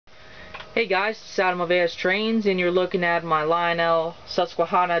Hey guys, it's Adam of AS Trains, and you're looking at my Lionel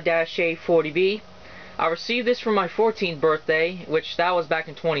Susquehanna-A40B. I received this for my 14th birthday, which that was back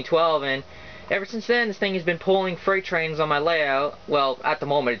in 2012, and ever since then this thing has been pulling freight trains on my layout. Well, at the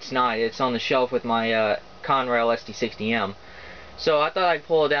moment it's not. It's on the shelf with my Conrail SD60M. So I thought I'd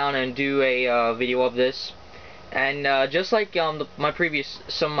pull it down and do a video of this. And just like some of my previous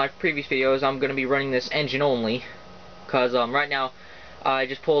videos, I'm going to be running this engine only, because right now I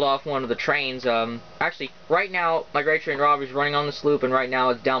just pulled off one of the trains. Actually, right now my Great Train Robbery is running on this loop, and right now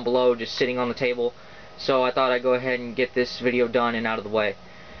it's down below just sitting on the table. So I thought I'd go ahead and get this video done and out of the way.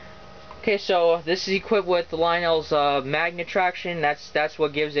 Okay, so this is equipped with the Lionel's Magne-Traction. That's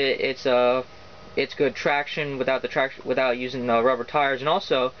what gives it its good traction without using rubber tires, and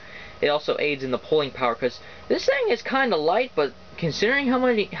also it also aids in the pulling power, because this thing is kind of light, but considering how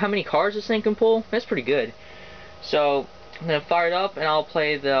many cars this thing can pull, that's pretty good. So I'm going to fire it up, and I'll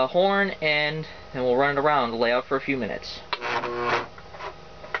play the horn, and then we'll run it around, lay out for a few minutes.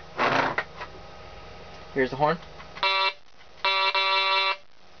 Here's the horn.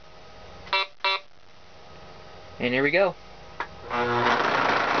 And here we go.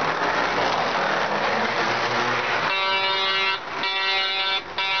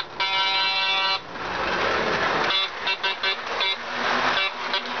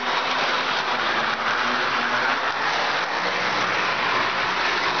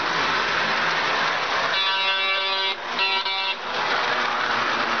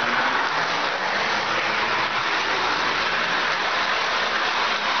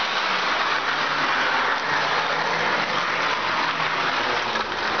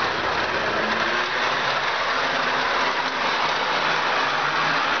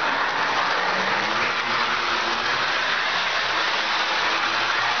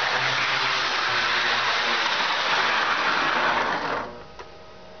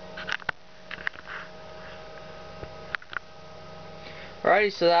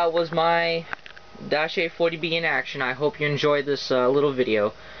 Alrighty, so that was my A40B in action. I hope you enjoyed this little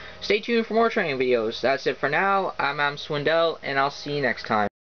video. Stay tuned for more training videos. That's it for now. I'm Swindell, and I'll see you next time.